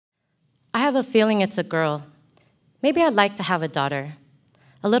I have a feeling it's a girl. Maybe I'd like to have a daughter.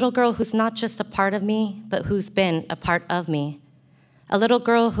 A little girl who's not just a part of me, but who's been a part of me. A little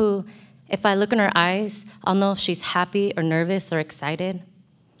girl who, if I look in her eyes, I'll know if she's happy or nervous or excited.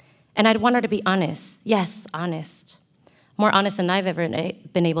 And I'd want her to be honest. Yes, honest. More honest than I've ever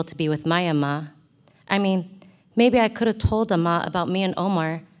been able to be with my Ama. I mean, maybe I could have told Ama about me and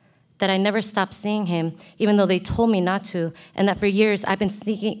Omar, that I never stopped seeing him, even though they told me not to, and that for years I've been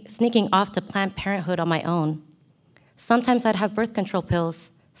sneaking off to Planned Parenthood on my own. Sometimes I'd have birth control pills,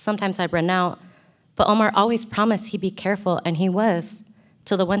 sometimes I'd run out, but Omar always promised he'd be careful, and he was,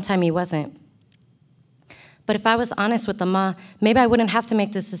 till the one time he wasn't. But if I was honest with Ama, maybe I wouldn't have to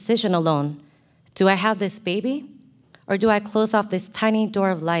make this decision alone. Do I have this baby? Or do I close off this tiny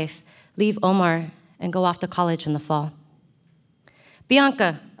door of life, leave Omar, and go off to college in the fall?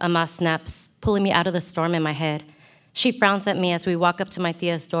 Bianca, Ama snaps, pulling me out of the storm in my head. She frowns at me as we walk up to my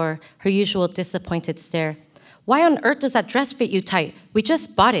tia's door, her usual disappointed stare. Why on earth does that dress fit you tight? We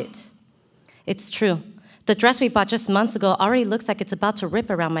just bought it. It's true. The dress we bought just months ago already looks like it's about to rip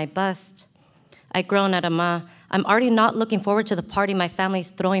around my bust. I groan at Ama. I'm already not looking forward to the party my family's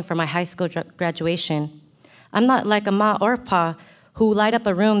throwing for my high school graduation. I'm not like Ama or Pa, who light up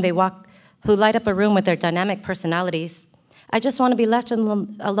a room with their dynamic personalities. I just want to be left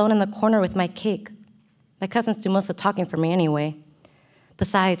alone in the corner with my cake. My cousins do most of the talking for me anyway.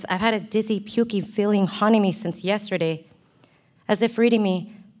 Besides, I've had a dizzy, pukey feeling haunting me since yesterday. As if reading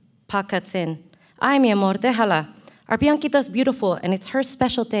me, Pa cuts in. Ay, mi amor, déjala. Our Bianquita's beautiful, and it's her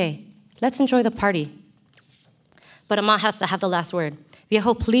special day. Let's enjoy the party. But Ama has to have the last word.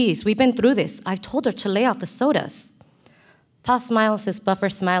 Viejo, please, we've been through this. I've told her to lay off the sodas. Pa smiles his buffer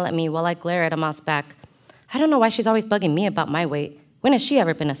smile at me while I glare at Ama's back. I don't know why she's always bugging me about my weight. When has she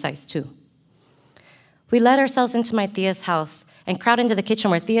ever been a size 2? We let ourselves into my tia's house and crowd into the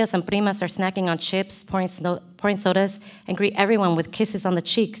kitchen where tias and primas are snacking on chips, pouring sodas, and greet everyone with kisses on the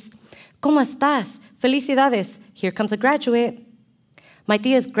cheeks. ¿Cómo estás? Felicidades. Here comes a graduate. My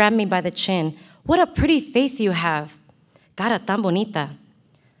tias grab me by the chin. What a pretty face you have. Cara tan bonita.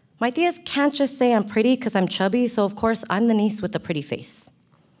 My tias can't just say I'm pretty because I'm chubby, so of course I'm the niece with the pretty face.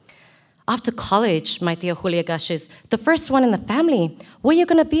 Off to college, my tia Julia gushes. The first one in the family. What are you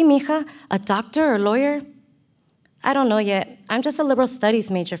gonna be, mija? A doctor or lawyer? I don't know yet. I'm just a liberal studies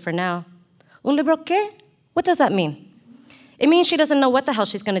major for now. Un liberal qué? What does that mean? It means she doesn't know what the hell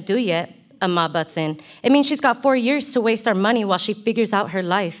she's gonna do yet, Ama butts in. It means she's got 4 years to waste our money while she figures out her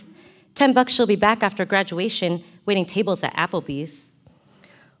life. $10 she'll be back after graduation, waiting tables at Applebee's.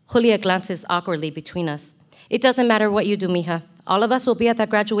 Julia glances awkwardly between us. It doesn't matter what you do, mija. All of us will be at that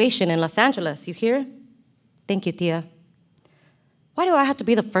graduation in Los Angeles, you hear? Thank you, tia. Why do I have to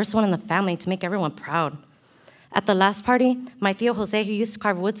be the first one in the family to make everyone proud? At the last party, my tio Jose, who used to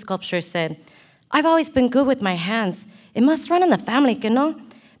carve wood sculptures, said, I've always been good with my hands. It must run in the family, que no?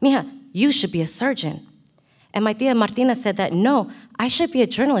 Mija, you should be a surgeon. And my tia Martina said that, no, I should be a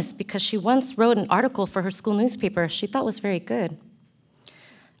journalist because she once wrote an article for her school newspaper she thought was very good.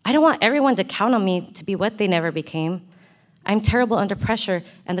 I don't want everyone to count on me to be what they never became. I'm terrible under pressure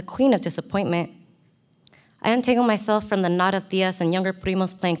and the queen of disappointment. I untangle myself from the knot of tias and younger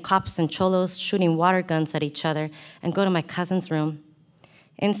primos playing cops and cholos, shooting water guns at each other, and go to my cousin's room.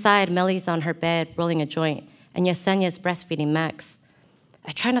 Inside, Melly's on her bed, rolling a joint, and Yesenia's breastfeeding Max.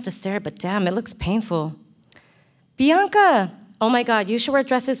 I try not to stare, but damn, it looks painful. Bianca! Oh my God, you should wear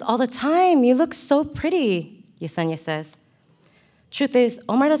dresses all the time. You look so pretty, Yesenia says. Truth is,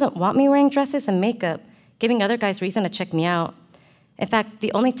 Omar doesn't want me wearing dresses and makeup, giving other guys reason to check me out. In fact,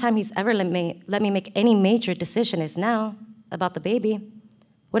 the only time he's ever let me make any major decision is now, about the baby.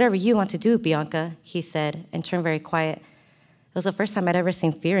 Whatever you want to do, Bianca, he said, and turned very quiet. It was the first time I'd ever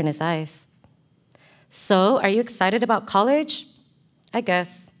seen fear in his eyes. So, are you excited about college? I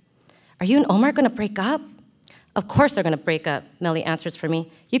guess. Are you and Omar gonna break up? Of course they're gonna break up, Melly answers for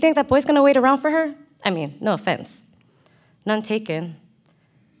me. You think that boy's gonna wait around for her? I mean, no offense. None taken.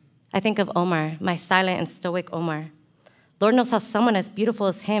 I think of Omar, my silent and stoic Omar. Lord knows how someone as beautiful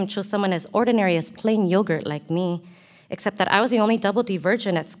as him chose someone as ordinary as plain yogurt like me, except that I was the only double D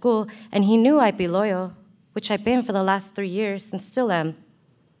virgin at school, and he knew I'd be loyal, which I've been for the last 3 years and still am.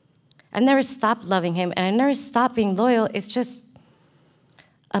 I never stopped loving him, and I never stopped being loyal. It's just,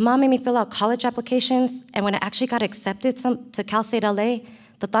 Mom made me fill out college applications, and when I actually got accepted to Cal State LA,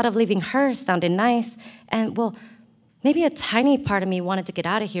 the thought of leaving her sounded nice, and well, maybe a tiny part of me wanted to get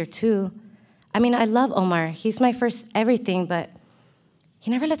out of here too. I mean, I love Omar. He's my first everything, but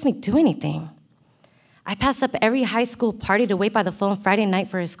he never lets me do anything. I pass up every high school party to wait by the phone Friday night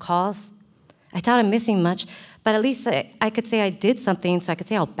for his calls. I doubt I'm missing much, but at least I could say I did something so I could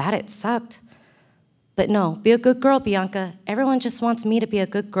say how bad it sucked. But no, be a good girl, Bianca. Everyone just wants me to be a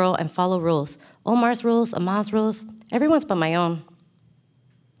good girl and follow rules. Omar's rules, Ama's rules, everyone's but my own.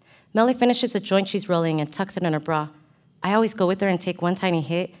 Melly finishes the joint she's rolling and tucks it in her bra. I always go with her and take one tiny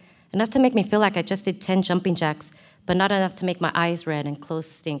hit, enough to make me feel like I just did 10 jumping jacks, but not enough to make my eyes red and clothes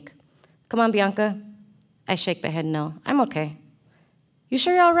stink. Come on, Bianca. I shake my head no. I'm okay. You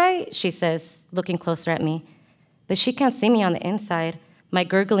sure you're all right? She says, looking closer at me. But she can't see me on the inside. My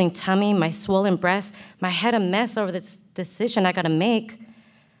gurgling tummy, my swollen breast, my head a mess over this decision I gotta make.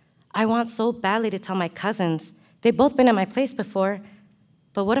 I want so badly to tell my cousins. They've both been at my place before.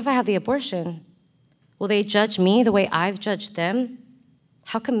 But what if I have the abortion? Will they judge me the way I've judged them?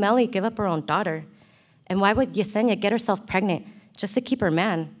 How can Melly give up her own daughter? And why would Yesenia get herself pregnant just to keep her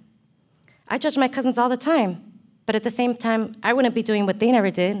man? I judge my cousins all the time, but at the same time, I wouldn't be doing what they never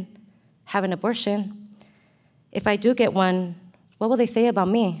did, have an abortion. If I do get one, what will they say about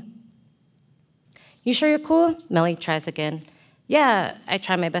me? You sure you're cool? Melly tries again. Yeah, I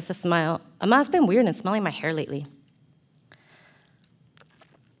try my best to smile. Ama's been weird and smelling my hair lately.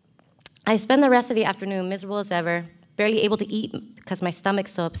 I spend the rest of the afternoon miserable as ever, barely able to eat because my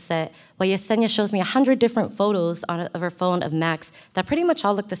stomach's so upset, while Yesenia shows me 100 different photos of her phone of Max that pretty much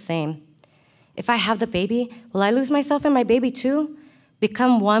all look the same. If I have the baby, will I lose myself in my baby too?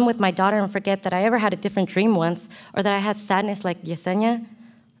 Become one with my daughter and forget that I ever had a different dream once, or that I had sadness like Yesenia?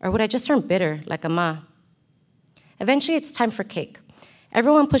 Or would I just turn bitter like Ama? Eventually, it's time for cake.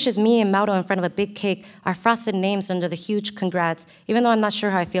 Everyone pushes me and Mauro in front of a big cake, our frosted names under the huge congrats, even though I'm not sure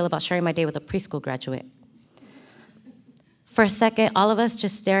how I feel about sharing my day with a preschool graduate. For a second, all of us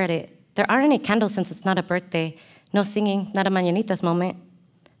just stare at it. There aren't any candles since it's not a birthday. No singing, not a mañanitas moment.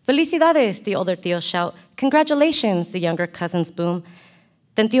 Felicidades, the older tios shout. Congratulations, the younger cousins boom.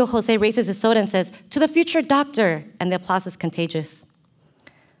 Then Tio Jose raises his soda and says, to the future doctor, and the applause is contagious.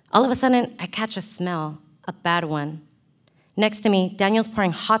 All of a sudden, I catch a smell, a bad one. Next to me, Daniel's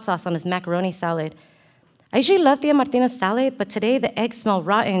pouring hot sauce on his macaroni salad. I usually love Tia Martina's salad, but today the eggs smell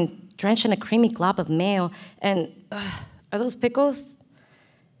rotten, drenched in a creamy glob of mayo, and are those pickles?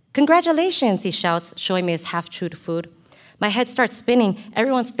 Congratulations, he shouts, showing me his half-chewed food. My head starts spinning,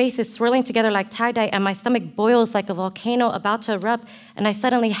 everyone's faces swirling together like tie-dye, and my stomach boils like a volcano about to erupt, and I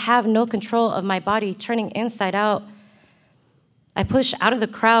suddenly have no control of my body, turning inside out. I push out of the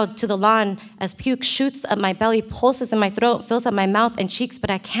crowd to the lawn as puke shoots up my belly, pulses in my throat, fills up my mouth and cheeks, but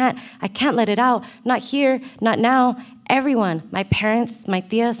I can't let it out. Not here, not now. Everyone, my parents, my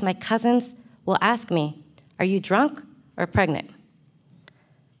tias, my cousins, will ask me, are you drunk or pregnant?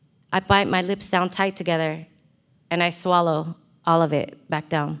 I bite my lips down tight together, and I swallow all of it back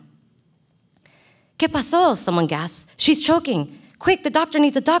down. ¿Qué pasó? Someone gasps. She's choking. Quick, the doctor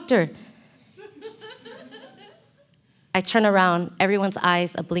needs a doctor. I turn around, everyone's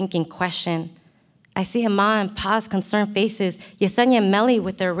eyes a blinking question. I see Ama and Pa's concerned faces, Yesenia and Melly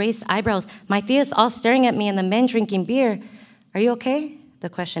with their raised eyebrows, my tias all staring at me and the men drinking beer. Are you okay? The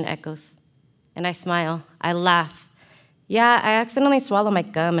question echoes. And I smile, I laugh. Yeah, I accidentally swallowed my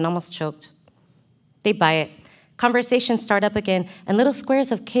gum and almost choked. They buy it. Conversations start up again, and little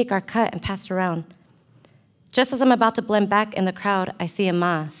squares of cake are cut and passed around. Just as I'm about to blend back in the crowd, I see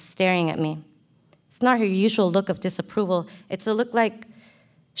Ama staring at me. It's not her usual look of disapproval. It's a look like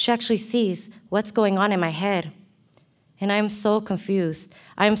she actually sees what's going on in my head. And I am so confused.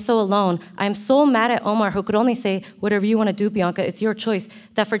 I am so alone. I am so mad at Omar, who could only say, whatever you want to do, Bianca, it's your choice,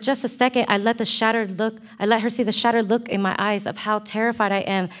 that for just a second, I let her see the shattered look in my eyes of how terrified I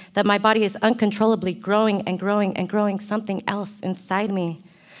am that my body is uncontrollably growing and growing and growing something else inside me.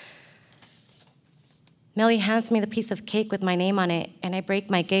 Melly hands me the piece of cake with my name on it, and I break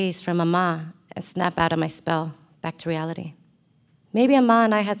my gaze from Ama and snap out of my spell, back to reality. Maybe Ama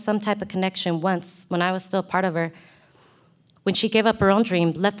and I had some type of connection once when I was still part of her, when she gave up her own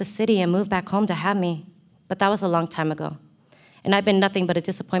dream, left the city, and moved back home to have me. But that was a long time ago. And I've been nothing but a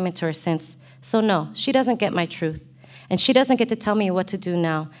disappointment to her since. So no, she doesn't get my truth. And she doesn't get to tell me what to do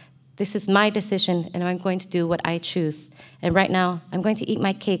now. This is my decision, and I'm going to do what I choose. And right now, I'm going to eat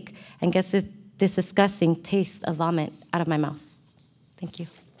my cake and get this disgusting taste of vomit out of my mouth. Thank you.